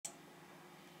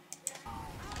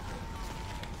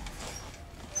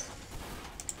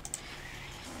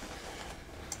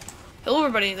Hello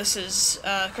everybody, this is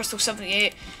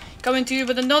Crystal78 coming to you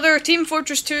with another Team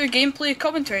Fortress 2 gameplay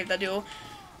commentary video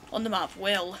on the map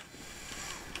Well.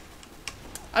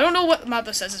 I don't know what map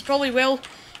this is, it's probably Well.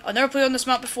 I've never played on this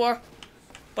map before,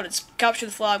 but it's Capture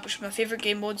the Flag, which is my favourite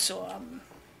game mode, so I'm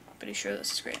pretty sure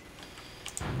this is great.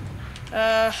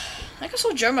 I think I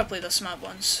saw Jerma play this map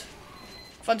once.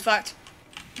 Fun fact,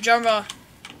 Jerma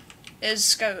is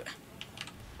Scout.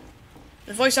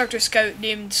 The voice actor Scout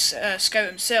named Scout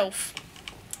himself,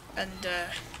 and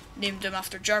named him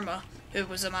after Jerma, who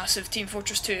was a massive Team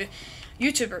Fortress 2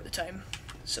 YouTuber at the time.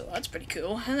 So that's pretty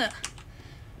cool, isn't it?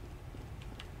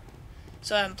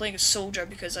 So I'm playing as Soldier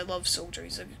because I love Soldier,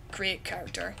 he's a great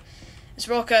character. His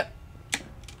rocket,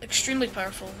 extremely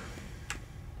powerful.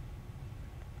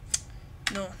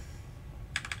 No.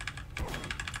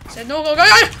 Said no, go, go,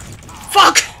 go!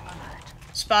 Fuck!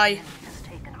 Spy.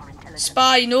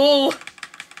 Spy, no!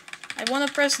 I wanna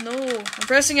press no. I'm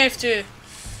pressing F2.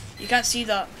 You can't see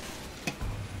that.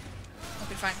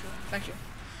 Okay, thank you.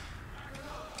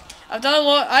 I've done a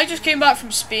lot. I just came back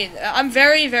from Spain. I'm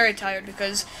very, very tired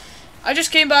because I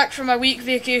just came back from a week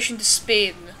vacation to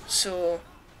Spain. So,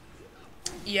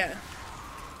 yeah.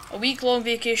 A week-long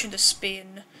vacation to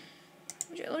Spain.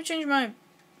 Let me change my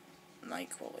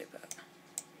mic quality a bit.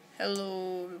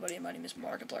 Hello, everybody. My name is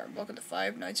Markiplier. Welcome to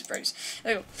Five Nights at Freddy's.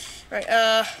 There you go.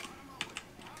 Right,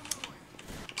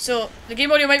 so, the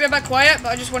game audio might be a bit quiet,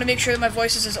 but I just want to make sure that my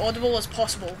voice is as audible as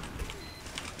possible.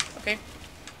 Okay?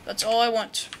 That's all I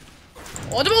want.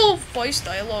 Audible voice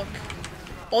dialogue.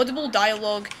 Audible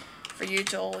dialogue for you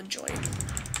to all enjoy.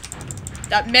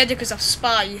 That medic is a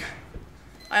spy.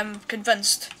 I'm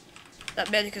convinced that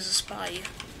medic is a spy.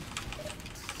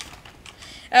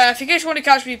 If you guys want to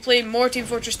catch me play more Team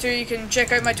Fortress 2, you can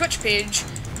check out my Twitch page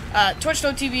at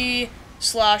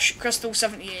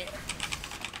twitch.tv/Crystal78.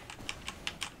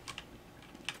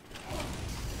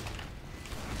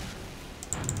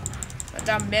 That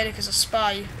damn medic is a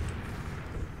spy.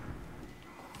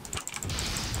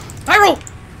 Pyro!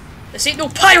 This ain't no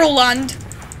Pyro land!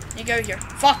 You get out here.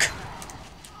 Fuck!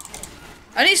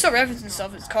 I need to stop referencing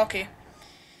stuff, it's cocky.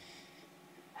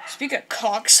 Speaking of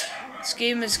cocks, this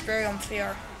game is very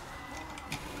unfair.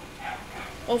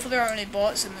 Hopefully there aren't any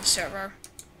bots in this server.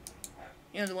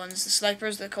 You know the ones, the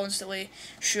snipers that constantly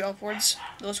shoot upwards.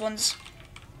 Those ones.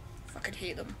 Fucking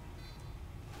hate them.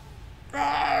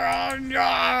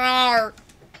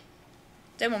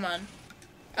 Demo Man.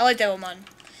 I like Demo Man.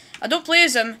 I don't play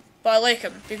as him, but I like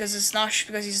him because it's Nash,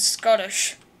 because he's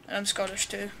Scottish. And I'm Scottish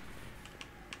too.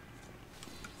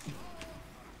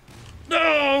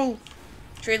 No!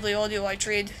 Trade audio, I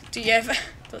trade. TF.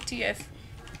 .tf.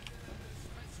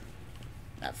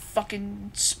 That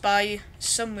fucking spy is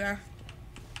somewhere.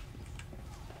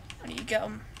 I need to get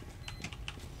him.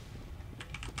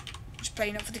 Just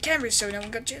playing up for the cameras so no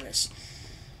one got jealous.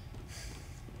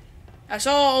 I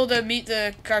saw all the Meet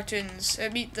the Cartoons,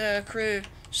 Meet the Crew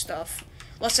stuff.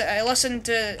 I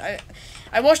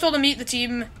watched all the Meet the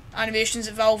Team animations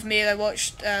that Valve made. I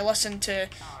listened to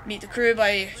Meet the Crew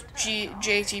by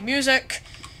JT Music.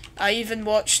 I even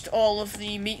watched all of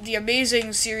the Meet the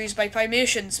Amazing series by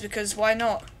Pimations, because why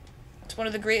not? It's one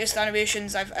of the greatest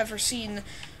animations I've ever seen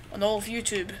on all of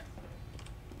YouTube.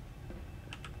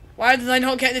 Why did I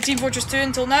not get the Team Fortress 2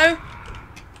 until now?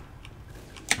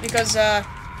 Because I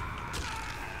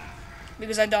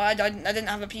didn't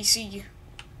have a PC.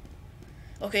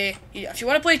 Okay, if you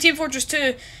want to play Team Fortress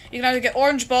 2, you can either get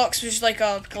Orange Box, which is like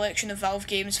a collection of Valve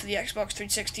games for the Xbox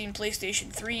 360 and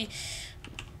PlayStation 3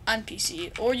 and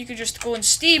PC, or you could just go on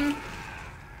Steam,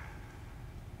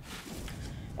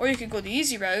 or you could go the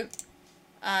easy route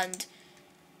and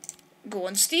go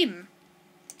on Steam.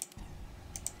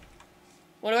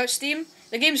 What about Steam?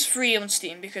 The game's free on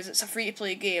Steam because it's a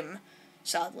free-to-play game,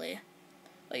 sadly.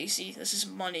 Like you see, this is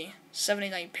money,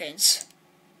 79 pence.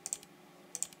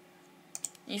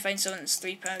 And you find something that's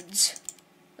 £3.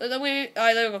 There we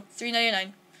go,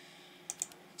 £3.99.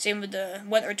 Same with the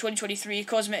Winter 2023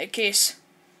 cosmetic case.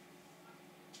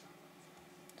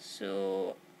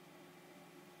 So,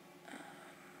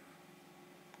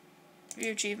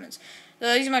 view achievements.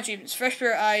 These are my achievements. Fresh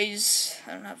pair of eyes.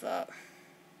 I don't have that.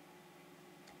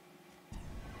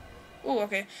 Oh,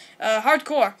 okay.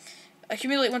 Hardcore.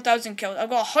 Accumulate 1,000 kills. I've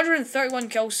got 131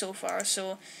 kills so far,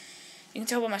 so you can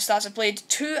tell by my stats. I played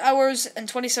 2 hours and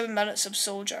 27 minutes of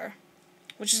Soldier,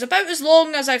 which is about as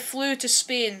long as I flew to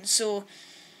Spain, so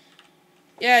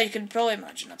yeah, you can probably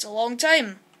imagine that's a long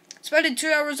time. Spending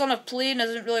 2 hours on a plane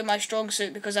isn't really my strong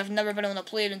suit because I've never been on a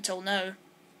plane until now.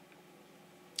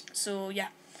 So yeah,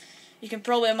 you can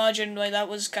probably imagine why that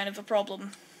was kind of a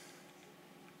problem.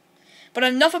 But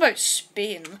enough about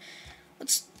Spain.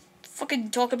 Let's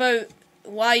fucking talk about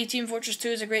why Team Fortress 2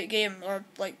 is a great game, or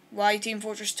like why Team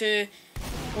Fortress 2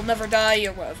 will never die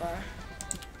or whatever.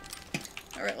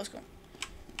 Alright, let's go.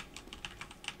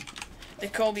 They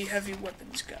call me Heavy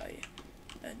Weapons Guy,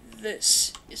 and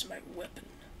this is my weapon.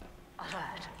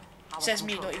 Says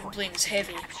me not even playing as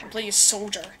Heavy, I'm playing as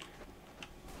Soldier.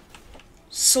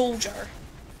 Soldier.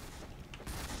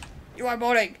 You are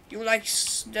boring. You like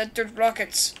centered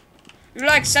rockets. You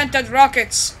like centered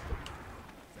rockets.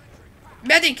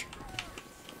 Medic!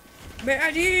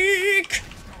 Medic!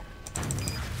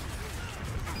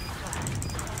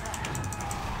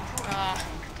 Ah.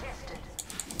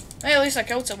 Hey, at least I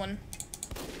killed someone.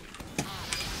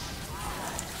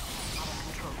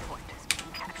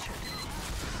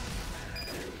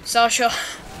 Sasha.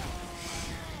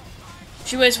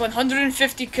 She weighs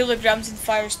 150 kilograms and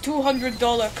fires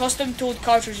 $200 custom-tooled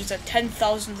cartridges at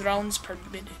 10,000 rounds per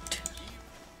minute.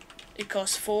 It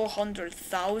costs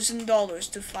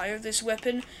 $400,000 to fire this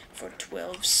weapon for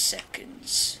 12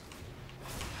 seconds.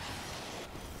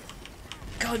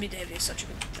 God, being heavy is such a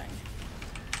good thing.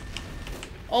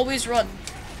 Always run.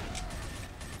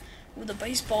 With a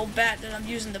baseball bat that I'm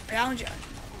using to pound you.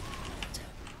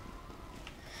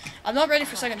 I'm not ready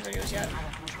for second videos yet.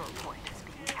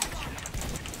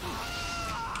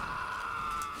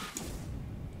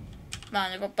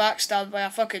 Man, I got backstabbed by a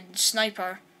fucking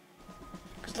sniper.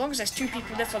 Because as long as there's two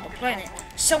people left on the planet,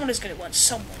 someone is gonna want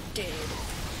someone dead.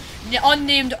 The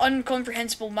unnamed,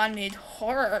 incomprehensible man-made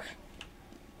horror.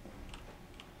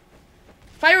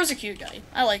 Pyro's a cute guy.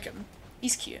 I like him.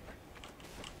 He's cute.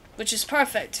 Which is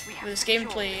perfect with his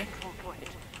gameplay.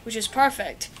 Which is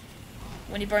perfect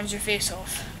when he burns your face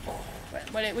off.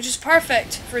 Which is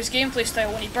perfect for his gameplay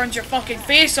style when he burns your fucking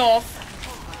face off.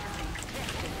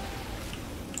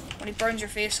 When he burns your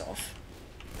face off.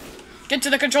 Get to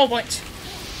the control point.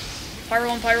 Pyro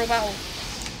on pyro battle.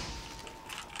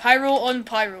 Pyro on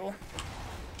pyro.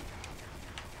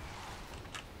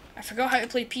 I forgot how to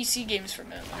play PC games for a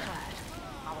minute.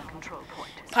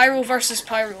 Pyro versus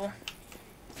pyro.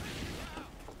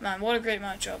 Man, what a great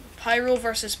matchup. Pyro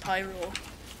versus pyro.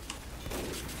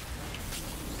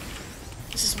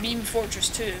 This is Meme Fortress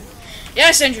 2.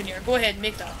 Yes, engineer, go ahead,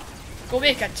 make that. Go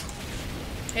make it.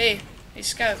 Hey, hey,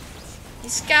 scout. Hey,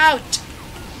 scout!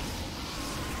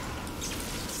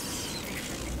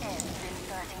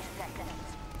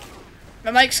 My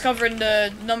mic's covering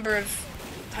the number of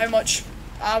how much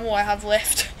ammo I have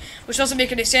left, which doesn't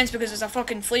make any sense because it's a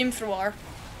fucking flamethrower.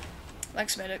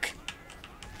 Thanks, medic.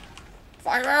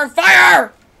 Fire!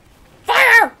 Fire!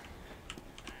 Fire!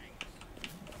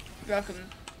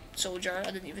 Welcome, soldier. I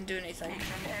didn't even do anything.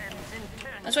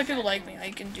 That's why people like me.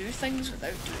 I can do things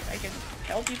without doing. I can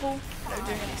help people without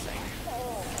doing anything.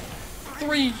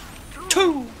 3,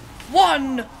 2,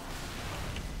 1.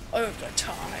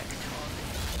 Overtime.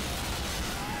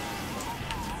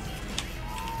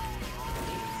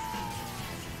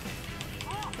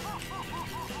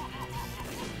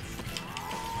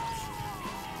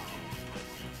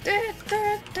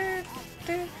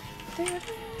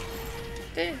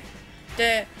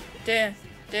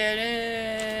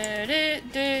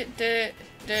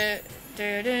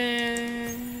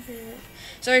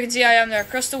 So you can see I am there.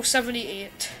 Crystal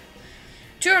 78.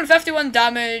 251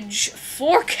 damage,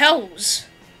 4 kills.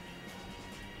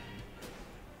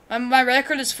 My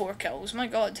record is 4 kills, my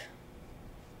god.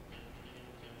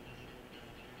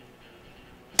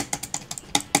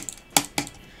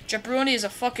 Jabroni is a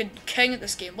fucking king at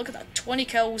this game. Look at that. 20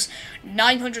 kills,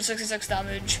 966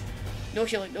 damage. No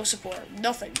healing, no support,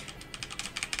 nothing.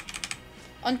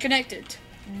 Unconnected.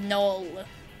 Null.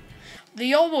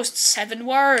 The almost 7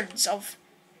 words of...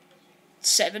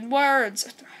 7 words.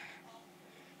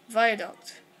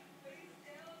 Viaduct.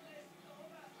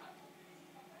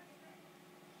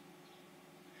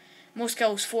 Most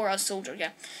kills 4 as soldier,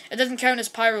 yeah. It didn't count as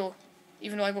pyro,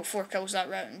 even though I got 4 kills that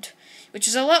round. Which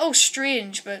is a little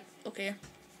strange, but okay.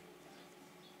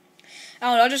 I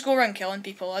don't know, I just go around killing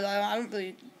people. I don't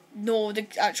really know the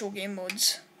actual game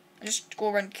modes. I just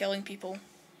go around killing people.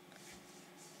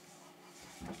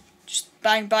 Just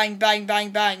bang, bang, bang, bang,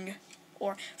 bang.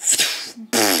 Or...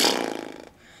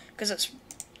 because it's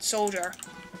soldier.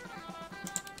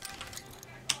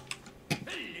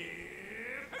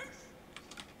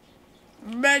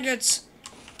 Maggots!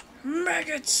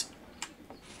 Maggots!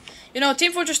 You know,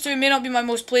 Team Fortress 2 may not be my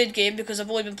most played game because I've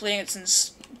only been playing it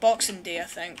since Boxing Day, I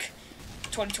think.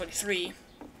 2023.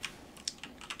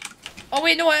 Oh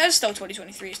wait, no, it is still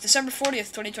 2023. It's December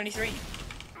 40th, 2023.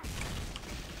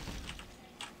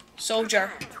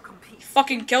 Soldier. You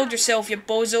fucking killed yourself, you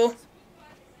bozo.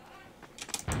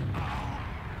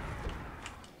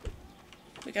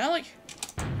 Wait, can I like...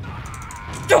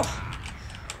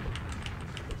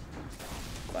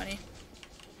 Funny.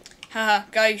 Haha,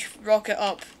 guys, rocket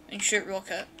up and shoot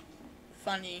rocket.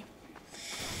 Funny.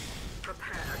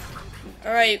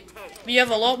 Alright, we have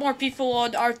a lot more people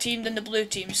on our team than the blue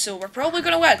team, so we're probably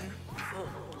gonna win.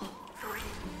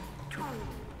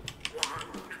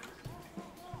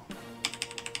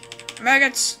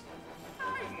 Maggots!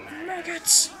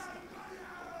 Maggots!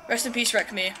 Rest in peace,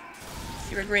 Rick May.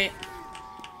 You were great.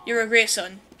 You were a great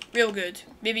son. Real good.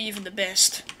 Maybe even the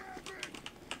best.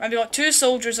 And we got 2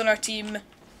 soldiers on our team.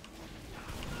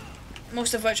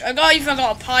 Most of which... I even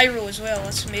got a pyro as well.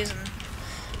 That's amazing.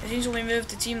 The teams only moved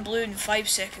to Team Blue in 5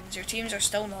 seconds. Your teams are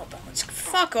still not balanced.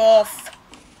 Fuck off.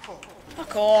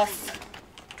 Fuck off.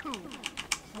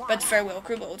 Bid farewell,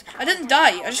 crew build. I didn't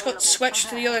die. I just got switched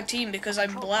to the other team because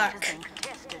I'm black.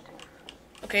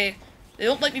 Okay. They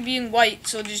don't like me being white,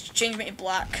 so they just changed me to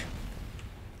black.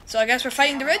 So I guess we're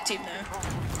fighting the red team now.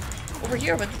 Over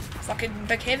here with fucking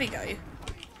big heavy guy.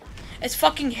 It's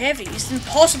fucking heavy. It's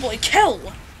impossible to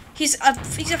kill. He's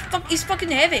fucking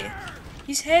heavy.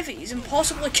 He's heavy. He's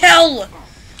impossible to kill.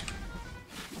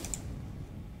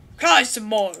 Cry some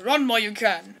more. Run while you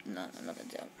can. No, I'm not gonna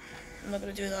do that. I'm not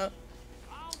gonna do that.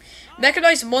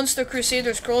 Mechanized Monster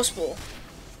Crusader's crossbow.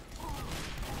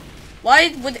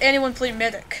 Why would anyone play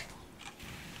medic?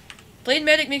 Playing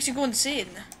medic makes you go insane.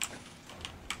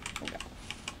 Okay.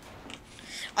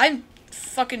 I'm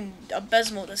fucking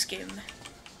abysmal at this game.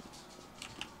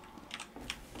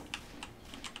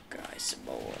 Guys, some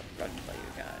more. Run while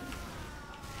you can.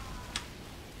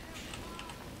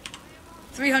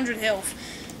 300 health.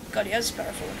 God, he is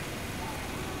powerful.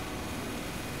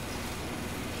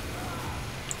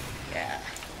 Yeah.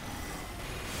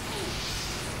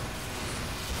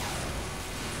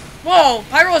 Whoa!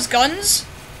 Pyro has guns?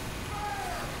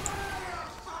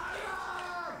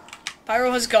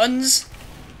 Pyro has guns?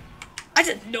 I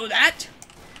didn't know that!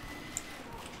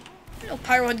 I didn't know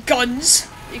Pyro had guns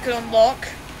that you could unlock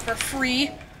for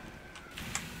free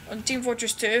on Team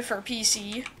Fortress 2 for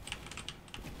PC.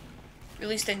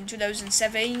 Released in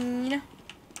 2007.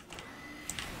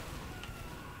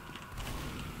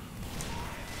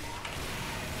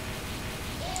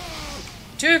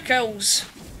 Two kills.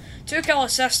 2 kill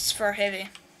assists for heavy.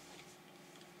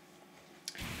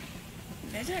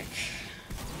 Medic.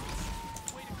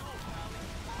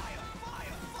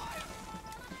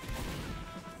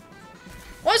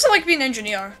 What is it like being an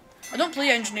engineer? I don't play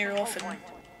engineer often.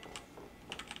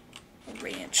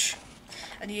 Range.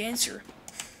 And the answer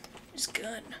is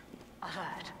gun.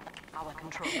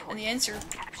 And the answer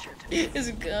is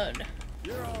a gun.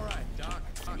 You're all right, Doc.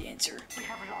 And the answer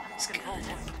is gun.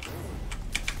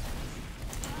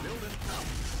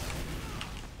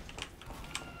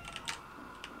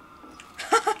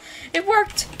 It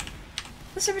worked!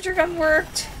 The signature gun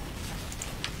worked!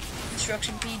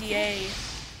 Construction PDA.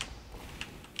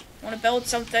 I want to build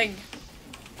something.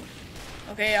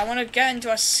 Okay, I want to get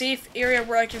into a safe area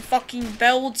where I can fucking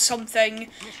build something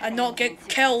and not get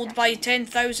killed by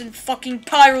 10,000 fucking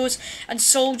pyros and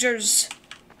soldiers.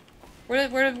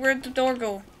 Where'd the door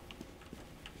go?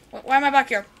 Why am I back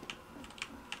here?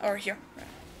 Oh, here. I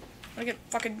want to get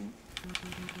fucking...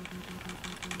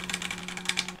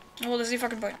 Oh, well, there's the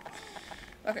fucking point.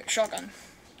 Okay, shotgun.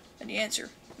 And the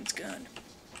answer, it's gun.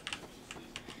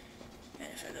 And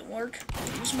if that doesn't work,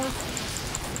 use more gun.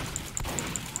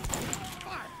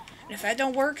 And if that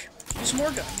don't work, use more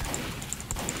gun.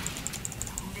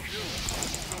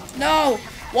 No!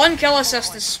 1 kill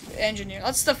assist is engineer.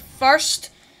 That's the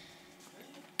first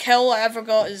kill I ever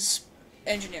got as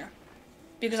engineer.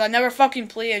 Because I never fucking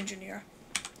play engineer.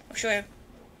 I'll show you.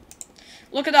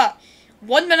 Look at that.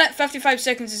 1 minute 55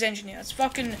 seconds is engineer. That's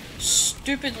fucking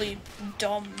stupidly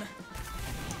dumb.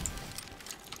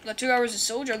 Got 2 hours as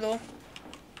soldier though.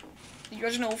 The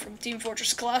original from Team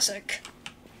Fortress Classic.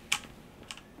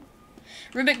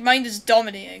 Rubik Mind is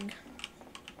dominating.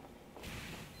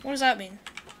 What does that mean?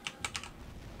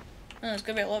 Oh, there's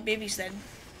gonna be a lot of babies then.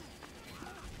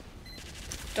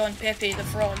 Don Pepe the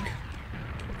Frog.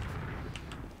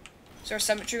 Is there a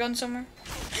symmetry gun somewhere?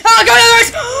 Ah, God,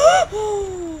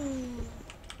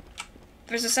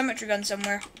 there's a symmetry gun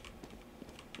somewhere.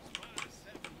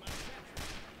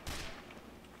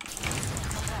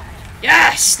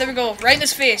 Yes! There we go. Right in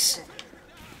his face.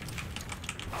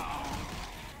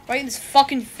 Right in his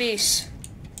fucking face.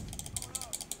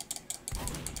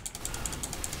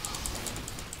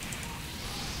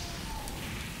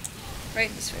 Right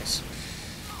in his face.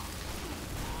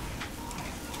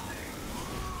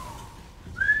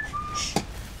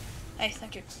 Hey,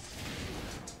 thank you.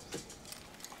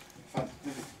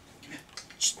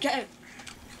 Just get out.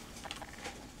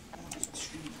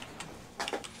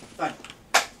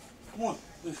 Come on.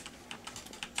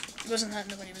 He wasn't hitting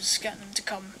them when he was getting them to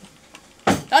come.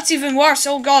 That's even worse,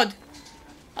 oh god.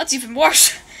 That's even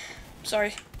worse.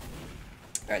 Sorry.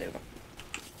 Right, there we go.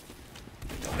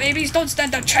 Babies, don't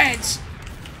stand a chance.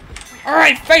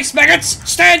 Alright, face maggots,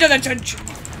 stand at attention.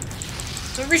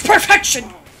 To reach perfection.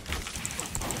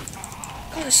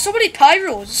 God, there's so many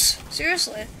pyros.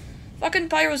 Seriously. Fucking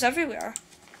pyros everywhere.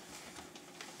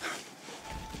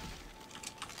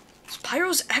 There's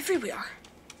pyros everywhere.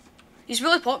 He's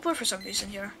really popular for some reason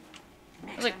here.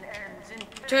 It's like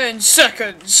 10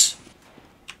 seconds.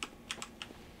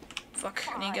 Fuck,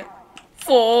 I need to get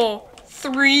 4,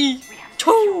 3,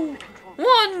 2,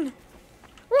 1.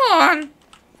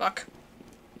 Fuck.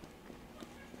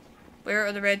 Where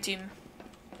are the red team?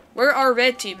 Where are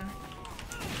red team?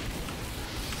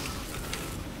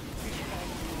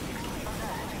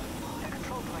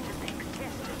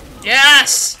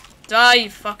 Yes! Die,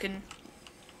 fucking.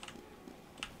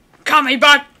 Come me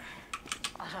butt!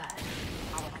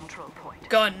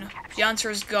 Gun. The answer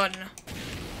is gun.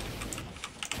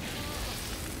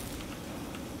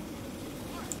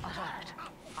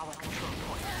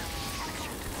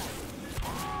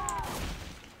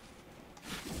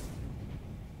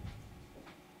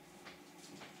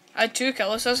 I had 2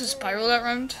 kills. That's a pyro that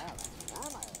round.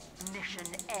 Mission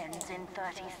ends in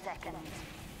 30 seconds.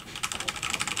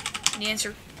 The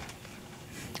answer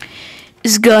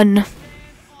is gun.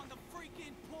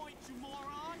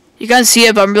 You can't see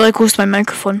it, but I'm really close to my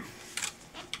microphone.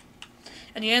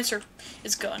 And the answer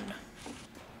is gun.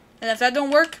 And if that don't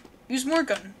work, use more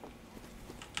gun.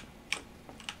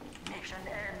 Mission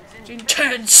ends In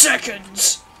 10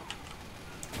 seconds.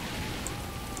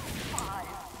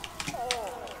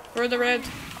 Where are the red?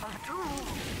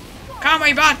 Come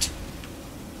my butt!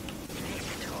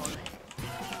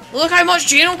 Look how much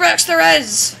Geno bricks there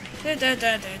is!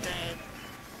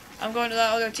 I'm going to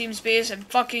that other team's base and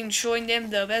fucking showing them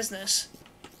the business.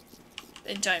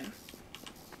 In time.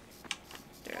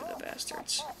 They're the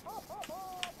bastards.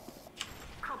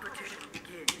 Competition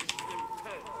begins in 10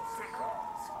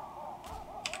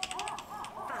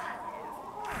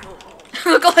 seconds.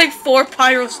 We got like 4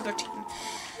 pyros on their team.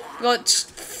 We got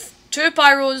 2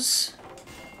 pyros.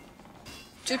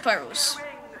 2 pyros.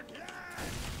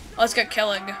 Let's get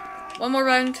killing. 1 more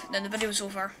round, then the video's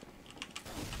over.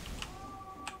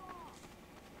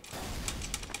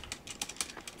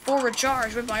 Forward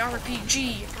charge with my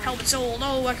RPG. Helmet so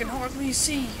low I can hardly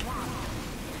see.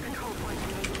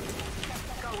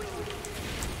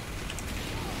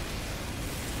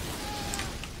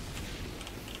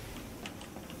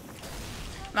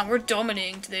 Man, we're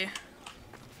dominating today.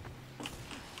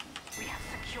 We have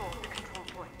secured the control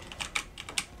point.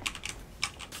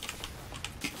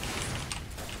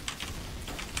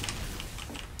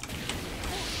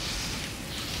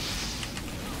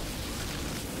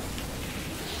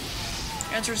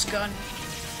 Answer's gun.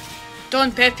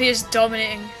 Don Pepe is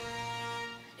dominating.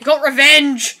 He got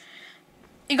revenge!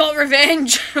 He got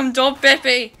revenge from Don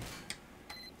Pepe!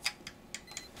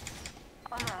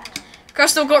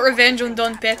 Crystal got revenge on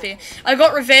Don Pepe. I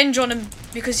got revenge on him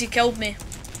because he killed me.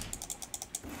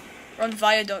 We're on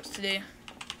Viaduct today.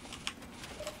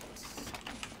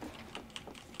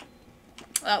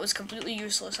 That was completely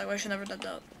useless. I wish I never did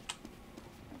that.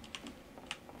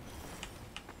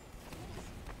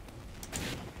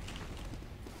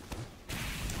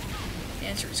 The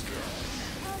answer is good.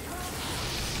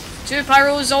 2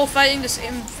 pyros all fighting the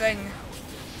same thing.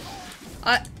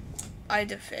 I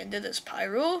defended as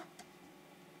pyro.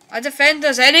 I defend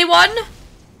as anyone.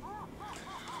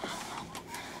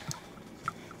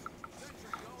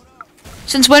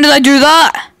 Since when did I do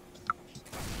that?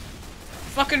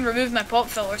 Fucking remove my pop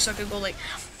filter so I could go like.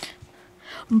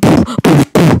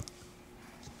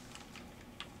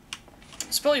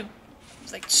 It's probably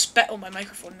like spit on my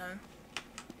microphone now.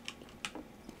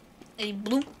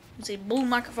 It's a blue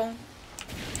microphone.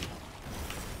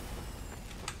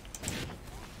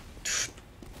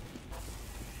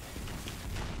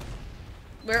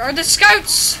 Where are the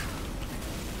scouts?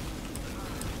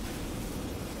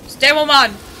 It's Demo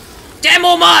Man!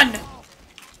 Demo Man!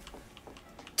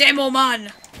 Demo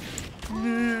Man!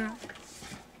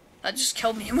 That just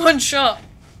killed me in 1 shot.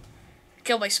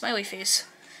 Killed my smiley face.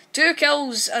 2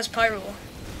 kills as pyro.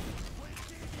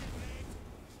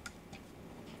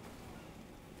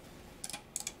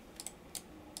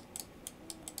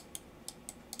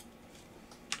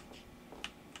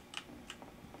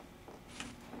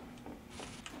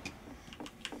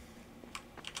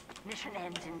 Mission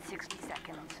ends in 60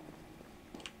 seconds.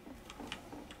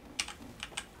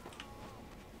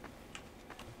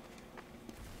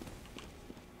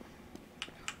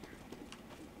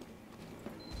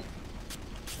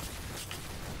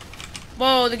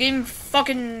 Whoa, the game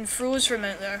fucking froze for a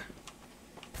minute there.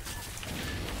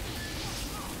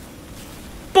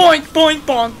 Boink, boink,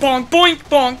 bonk, bonk, boink,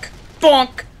 bonk,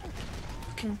 bonk.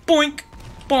 Fucking boink,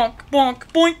 bonk, bonk,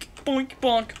 boink, boink,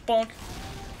 bonk, bonk.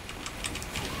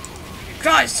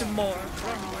 Try some more.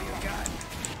 Run while you can.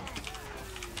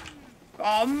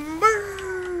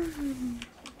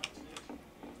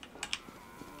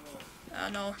 Oh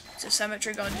no, it's a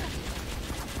symmetry gun.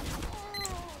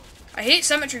 I hate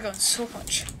symmetry guns so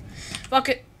much. Fuck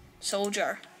it,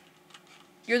 soldier.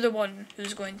 You're the one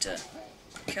who's going to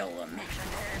kill them.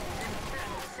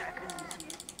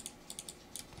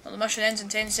 Well, the mission ends in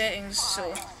 10 seconds,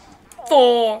 so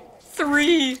 4,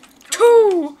 3,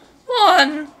 2,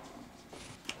 1.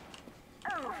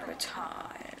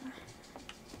 Overtime.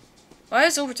 Why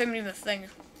is overtime even a thing?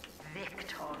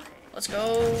 Let's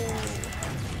go.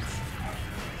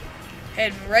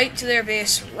 Head right to their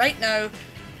base right now,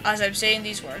 as I'm saying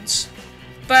these words.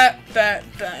 Alright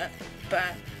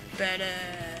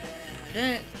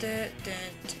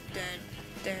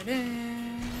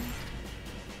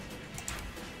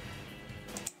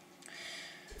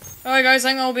guys, I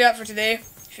think that'll be it for today.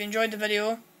 If you enjoyed the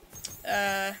video,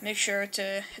 make sure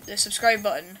to hit the subscribe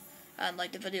button and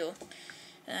like the video.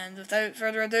 And without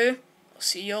further ado, I'll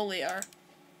see you all later.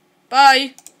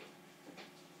 Bye!